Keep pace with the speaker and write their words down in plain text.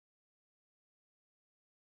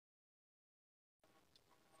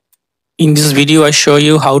In this video, I show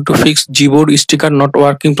you how to fix Gboard sticker not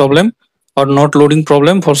working problem or not loading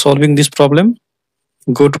problem. For solving this problem,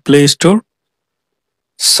 go to Play Store,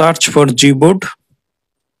 search for Gboard,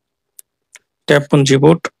 tap on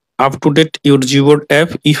Gboard, up to date your Gboard app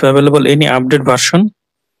if available any update version.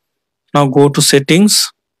 Now go to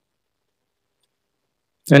settings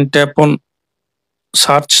and tap on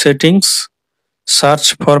search settings,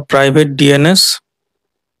 search for private DNS,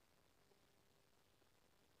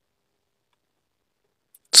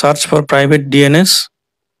 search for private DNS.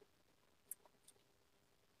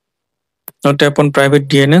 Now tap on private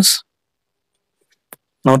DNS.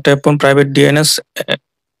 Now tap on private DNS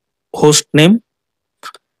host name.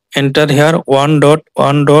 Enter here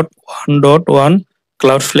 1.1.1.1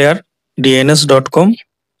 cloudflare dns.com.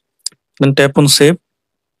 Then tap on save.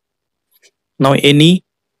 Now any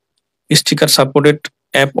sticker supported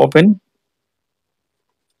app open.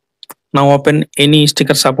 Now open any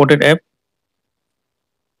sticker supported app.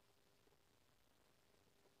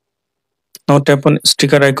 Now tap on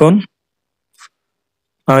sticker icon.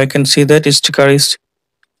 Now I can see that sticker is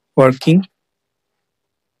working.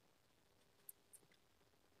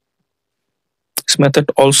 This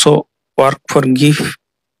method also work for gif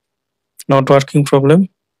not working problem.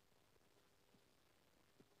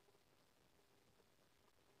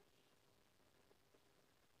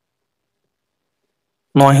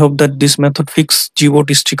 Now I hope that this method fix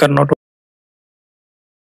Gboard sticker not